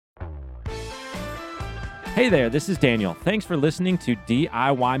Hey there, this is Daniel. Thanks for listening to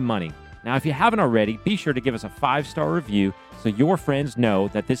DIY Money. Now, if you haven't already, be sure to give us a 5-star review so your friends know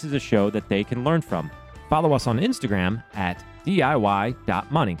that this is a show that they can learn from. Follow us on Instagram at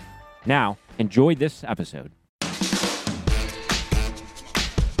DIY.money. Now, enjoy this episode.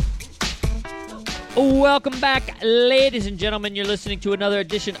 Welcome back, ladies and gentlemen. You're listening to another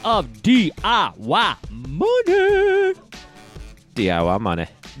edition of DIY Money. DIY Money.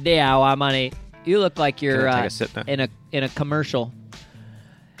 DIY Money. You look like you're Can I take a sip now? in a commercial,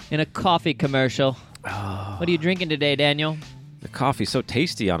 in a coffee commercial. Oh, What are you drinking today, Daniel? the coffee's so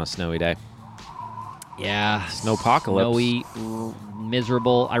tasty on a snowy day. Yeah, Snowpocalypse. snowy,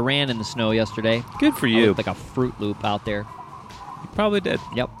 miserable. I ran in the snow yesterday. Good for I you. looked like a Fruit Loop out there. You probably did.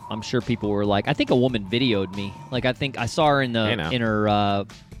 Yep, I'm sure people were like, I think a woman videoed me. Like, I think I saw her in her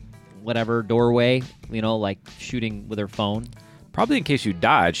whatever doorway, like shooting with her phone. Probably in case you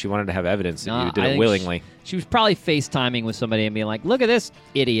died, she wanted to have evidence that No, you did I it think willingly. She was probably FaceTiming with somebody and being like, look at this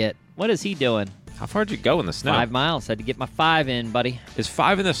idiot. What is he doing? How far did you go in the snow? 5 miles. Had to get my 5 in, buddy. Is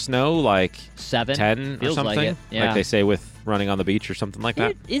 5 in the snow like 7. 10 Feels or something? like it. Yeah. Like they say with running on the beach or something like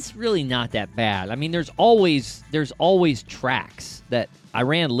that? It's really not that bad. I mean, there's always tracks that I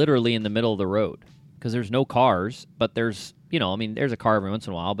ran literally in the middle of the road because there's no cars, but there's a car every once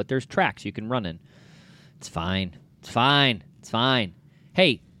in a while, but there's tracks you can run in. It's fine. It's fine. It's fine.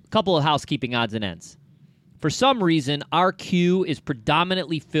 Hey, a couple of housekeeping odds and ends. For some reason, our queue is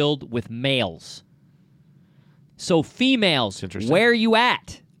predominantly filled with males. So females, interesting. where are you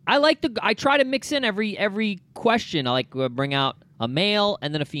at? I try to mix in every question. I like to bring out a male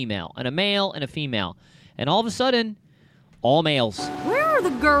and then a female, and a male and a female. And all of a sudden, all males. Where are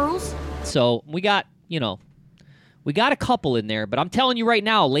the girls? So we got a couple in there, but I'm telling you right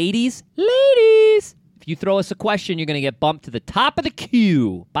now, ladies, if you throw us a question, you're going to get bumped to the top of the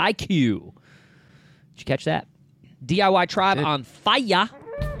queue by queue. Did you catch that? DIY Tribe on fire.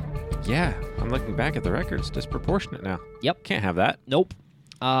 Yeah, I'm looking back at the records. Disproportionate now. Yep. Can't have that. Nope.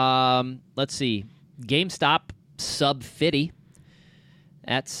 Let's see. GameStop sub 50.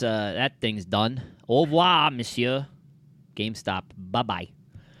 That's that thing's done. Au revoir, monsieur. GameStop. Bye-bye.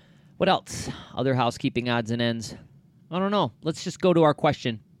 What else? Other housekeeping odds and ends? I don't know. Let's just go to our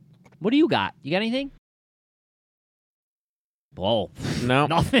question. What do you got? You got anything? Whoa. No.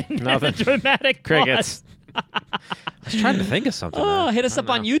 Nothing. Nothing. Dramatic Crickets. pause. I was trying to think of something. Oh, there. hit us I up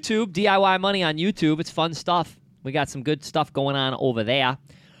don't on know. YouTube. DIY Money on YouTube. It's fun stuff. We got some good stuff going on over there.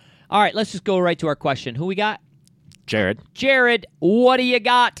 All right, let's just go right to our question. Who we got? Jared. Jared, what do you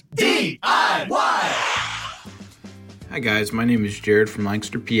got? Hi guys, my name is Jared from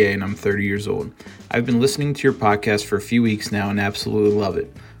Lancaster, PA, and I'm 30 years old. I've been listening to your podcast for a few weeks now and absolutely love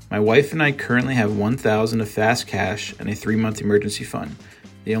it. My wife and I currently have $1,000 of fast cash and a 3-month emergency fund.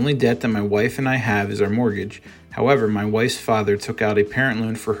 The only debt that my wife and I have is our mortgage. However, my wife's father took out a parent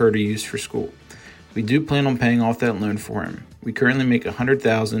loan for her to use for school. We do plan on paying off that loan for him. We currently make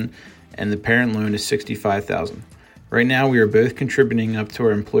 $100,000 and the parent loan is $65,000. Right now we are both contributing up to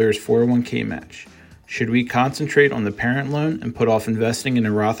our employer's 401k match. Should we concentrate on the parent loan and put off investing in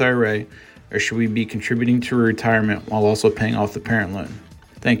a Roth IRA, or should we be contributing to retirement while also paying off the parent loan?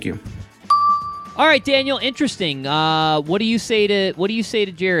 Thank you. All right, Daniel, interesting. What do you say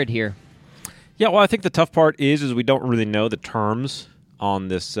to Jared here? Yeah, well, I think the tough part is we don't really know the terms on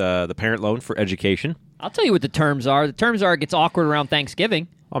this the parent loan for education. I'll tell you what the terms are. The terms are it gets awkward around Thanksgiving.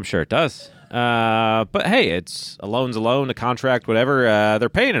 I'm sure it does. But hey, it's a loan's a loan, a contract, whatever. They're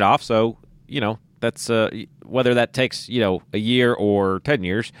paying it off, so that's whether that takes a year or 10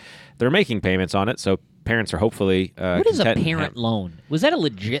 years, they're making payments on it. So parents are hopefully What is a content and parent loan? Was that a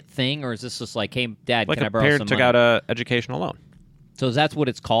legit thing, or is this just like, hey, Dad, like can I a borrow parent some took money? out a educational loan. So is that what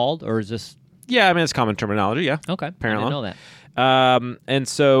it's called, or is this Yeah, I mean it's common terminology. Yeah, okay? Parent I didn't loan. know that. And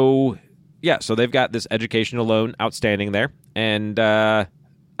so so they've got this educational loan outstanding there, and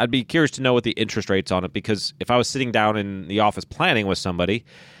I'd be curious to know what the interest rate's on it, because if I was sitting down in the office planning with somebody,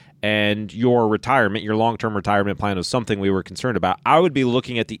 and your long-term retirement plan was something we were concerned about, I would be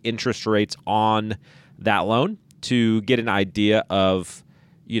looking at the interest rates on that loan to get an idea of,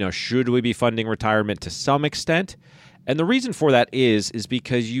 should we be funding retirement to some extent? And the reason for that is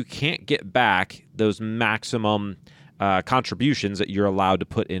because you can't get back those maximum contributions that you're allowed to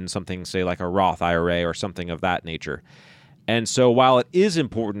put in something, say, like a Roth IRA or something of that nature. And so while it is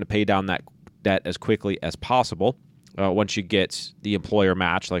important to pay down that debt as quickly as possible, once you get the employer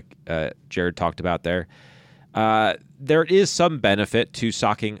match, like Jared talked about there is some benefit to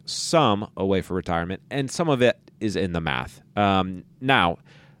socking some away for retirement, and some of it is in the math. Now,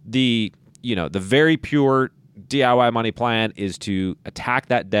 the very pure DIY money plan is to attack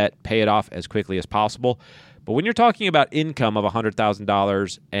that debt, pay it off as quickly as possible. But when you're talking about income of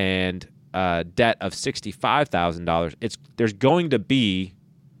 $100,000 and debt of $65,000, there's going to be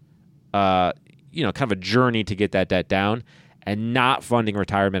kind of a journey to get that debt down, and not funding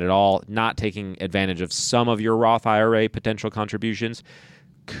retirement at all, not taking advantage of some of your Roth IRA potential contributions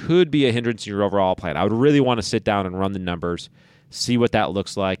could be a hindrance in your overall plan. I would really want to sit down and run the numbers, see what that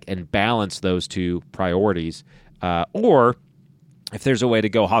looks like, and balance those two priorities. Or if there's a way to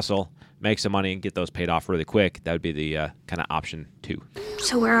go hustle, make some money, and get those paid off really quick, that would be the kind of option 2.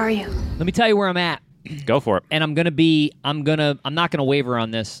 So where are you? Let me tell you where I'm at. Go for it. And I'm not gonna waver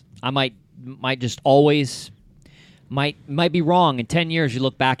on this. I might just always might be wrong. In 10 years, you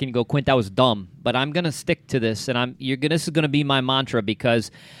look back and you go, Quint, that was dumb. But I'm gonna stick to this, and this is gonna be my mantra,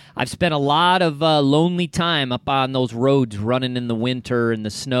 because I've spent a lot of lonely time up on those roads, running in the winter and the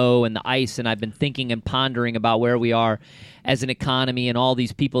snow and the ice, and I've been thinking and pondering about where we are as an economy and all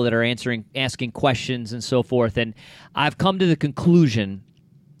these people that are asking questions and so forth. And I've come to the conclusion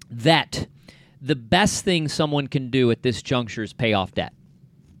that the best thing someone can do at this juncture is pay off debt.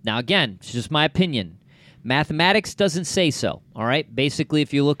 Now, again, it's just my opinion. Mathematics doesn't say so, all right? Basically,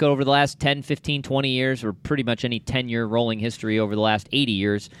 if you look over the last 10, 15, 20 years, or pretty much any 10-year rolling history over the last 80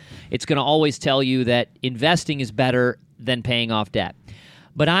 years, it's going to always tell you that investing is better than paying off debt.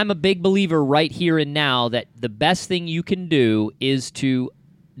 But I'm a big believer right here and now that the best thing you can do is to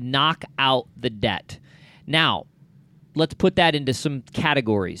knock out the debt. Now, let's put that into some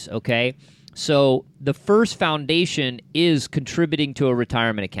categories, okay? So the first foundation is contributing to a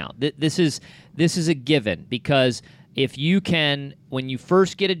retirement account. This is a given, because if you can, when you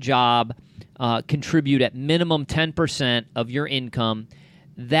first get a job, contribute at minimum 10% of your income,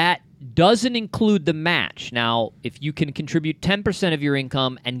 that doesn't include the match. Now, if you can contribute 10% of your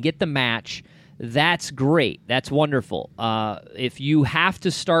income and get the match, that's great. That's wonderful. If you have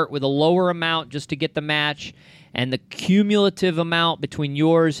to start with a lower amount just to get the match, and the cumulative amount between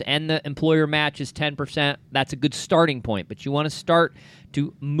yours and the employer match is 10%, that's a good starting point. But you want to start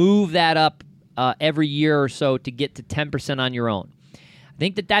to move that up every year or so to get to 10% on your own. I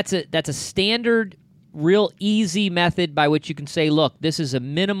think that's a standard, real easy method by which you can say, look, this is a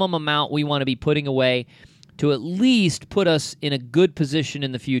minimum amount we want to be putting away to at least put us in a good position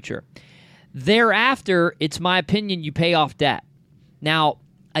in the future. Thereafter, it's my opinion, you pay off debt. Now,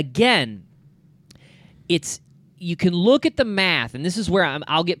 again, you can look at the math, and this is where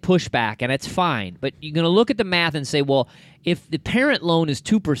I'll get pushback, and it's fine. But you're going to look at the math and say, well, if the parent loan is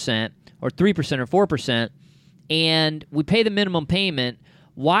 2% or 3% or 4%, and we pay the minimum payment,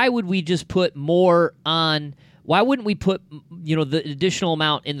 why would we just put more on? Why wouldn't we put the additional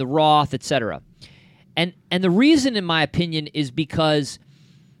amount in the Roth, et cetera? And the reason, in my opinion, is because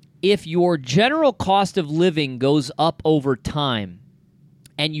if your general cost of living goes up over time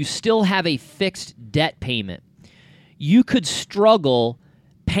and you still have a fixed debt payment, you could struggle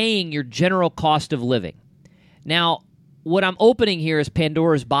paying your general cost of living. Now, what I'm opening here is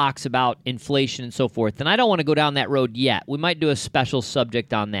Pandora's box about inflation and so forth, and I don't want to go down that road yet. We might do a special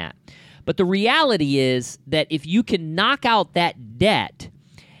subject on that. But the reality is that if you can knock out that debt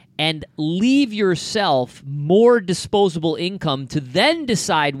and leave yourself more disposable income to then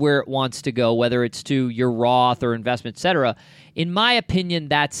decide where it wants to go, whether it's to your Roth or investment, et cetera, in my opinion,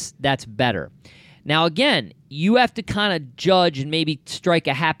 that's better. Now, again, you have to kind of judge and maybe strike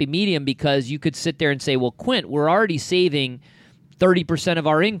a happy medium, because you could sit there and say, well, Quint, we're already saving 30% of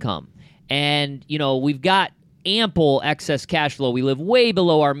our income, and, we've got ample excess cash flow. We live way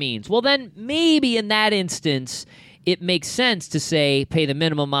below our means. Well, then maybe in that instance, it makes sense to say pay the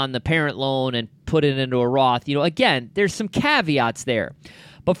minimum on the parent loan and put it into a Roth. Again, there's some caveats there.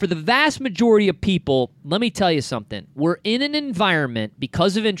 But for the vast majority of people, let me tell you something. We're in an environment,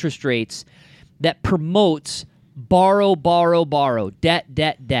 because of interest rates, that promotes borrow, borrow, borrow, debt,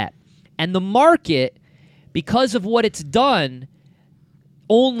 debt, debt. And the market, because of what it's done,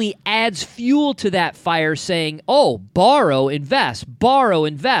 only adds fuel to that fire, saying, oh, borrow, invest, borrow,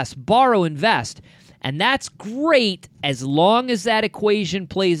 invest, borrow, invest. And that's great as long as that equation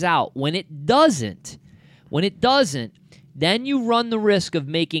plays out. When it doesn't, then you run the risk of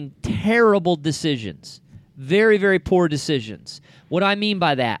making terrible decisions. Very, very poor decisions. What do I mean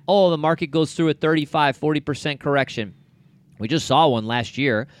by that? Oh, the market goes through a 35, 40% correction. We just saw one last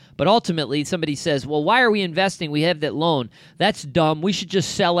year. But ultimately, somebody says, well, why are we investing? We have that loan. That's dumb. We should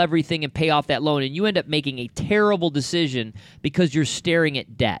just sell everything and pay off that loan. And you end up making a terrible decision because you're staring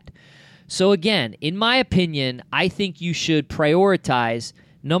at debt. So again, in my opinion, I think you should prioritize,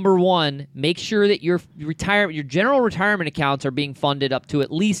 number one, make sure that your general retirement accounts are being funded up to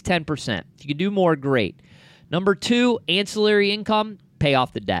at least 10%. If you can do more, great. Number 2, ancillary income, pay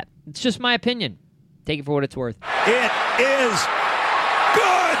off the debt. It's just my opinion. Take it for what it's worth. It is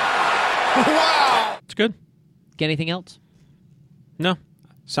good. Wow. It's good. Get anything else? No.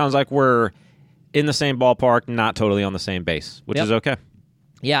 Sounds like we're in the same ballpark, not totally on the same base, which Yep. is okay.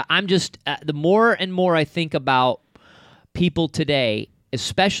 Yeah, I'm just, the more and more I think about people today,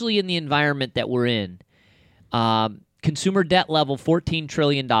 especially in the environment that we're in, consumer debt level, $14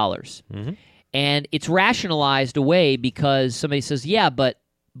 trillion. Mm-hmm. And it's rationalized away because somebody says, yeah, but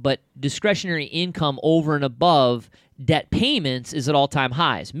discretionary income over and above debt payments is at all-time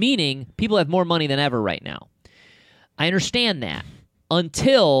highs, meaning people have more money than ever right now. I understand that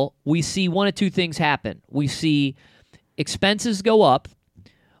until we see one of two things happen. We see expenses go up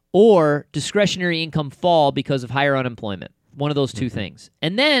or discretionary income fall because of higher unemployment. One of those two things.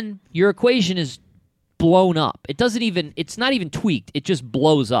 And then your equation is blown up. It's not even tweaked. It just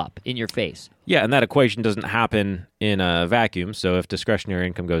blows up in your face. Yeah, and that equation doesn't happen in a vacuum. So if discretionary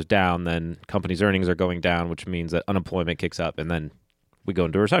income goes down, then companies' earnings are going down, which means that unemployment kicks up, and then we go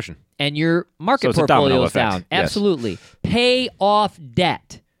into a recession. And your market So it's a domino portfolio is effect. down. Yes. Absolutely. Pay off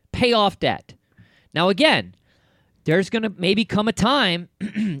debt. Pay off debt. Now, again, there's going to maybe come a time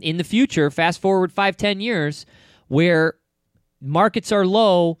in the future, fast forward 5-10 years, where markets are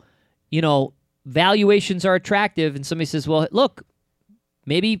low, valuations are attractive, and somebody says, well, look,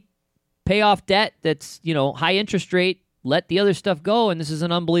 maybe pay off debt that's, high interest rate, let the other stuff go, and this is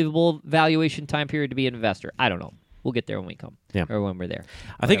an unbelievable valuation time period to be an investor. I don't know. We'll get there when we come. Yeah. Or when we're there.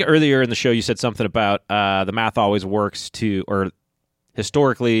 I think earlier in the show you said something about the math always works or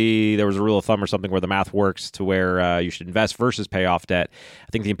historically there was a rule of thumb or something where the math works to where you should invest versus pay off debt.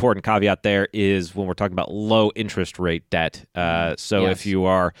 I think the important caveat there is when we're talking about low interest rate debt. So Yes. if you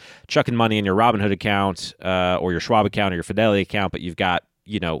are chucking money in your Robinhood account or your Schwab account or your Fidelity account, but you've got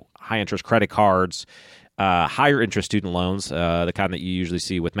high interest credit cards, higher interest student loans, the kind that you usually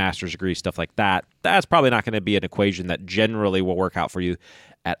see with master's degrees, stuff like that, that's probably not going to be an equation that generally will work out for you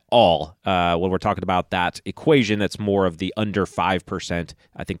at all. When we're talking about that equation, that's more of the under 5%,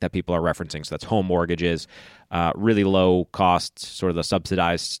 I think that people are referencing. So that's home mortgages, really low costs, sort of the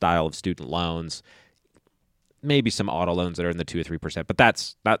subsidized style of student loans, maybe some auto loans that are in the 2 or 3%. But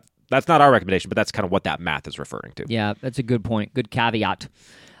that's not our recommendation, but that's kind of what that math is referring to. Yeah, that's a good point. Good caveat.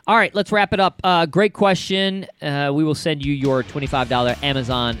 All right, let's wrap it up. Great question. We will send you your $25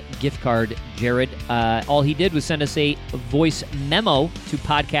 Amazon gift card, Jared. All he did was send us a voice memo to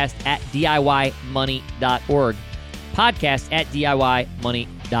podcast@DIYmoney.org.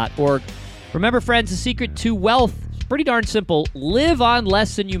 Podcast@DIYmoney.org. Remember, friends, the secret to wealth is pretty darn simple. Live on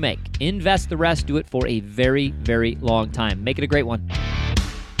less than you make. Invest the rest. Do it for a very, very long time. Make it a great one.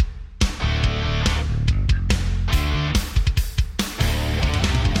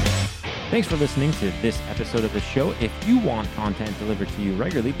 Thanks for listening to this episode of the show. If you want content delivered to you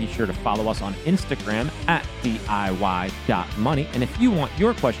regularly, be sure to follow us on Instagram @DIY.money. And if you want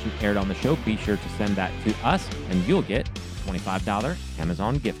your question aired on the show, be sure to send that to us, and you'll get a $25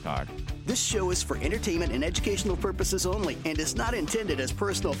 Amazon gift card. This show is for entertainment and educational purposes only and is not intended as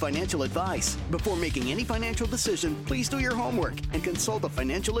personal financial advice. Before making any financial decision, please do your homework and consult a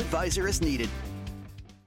financial advisor as needed.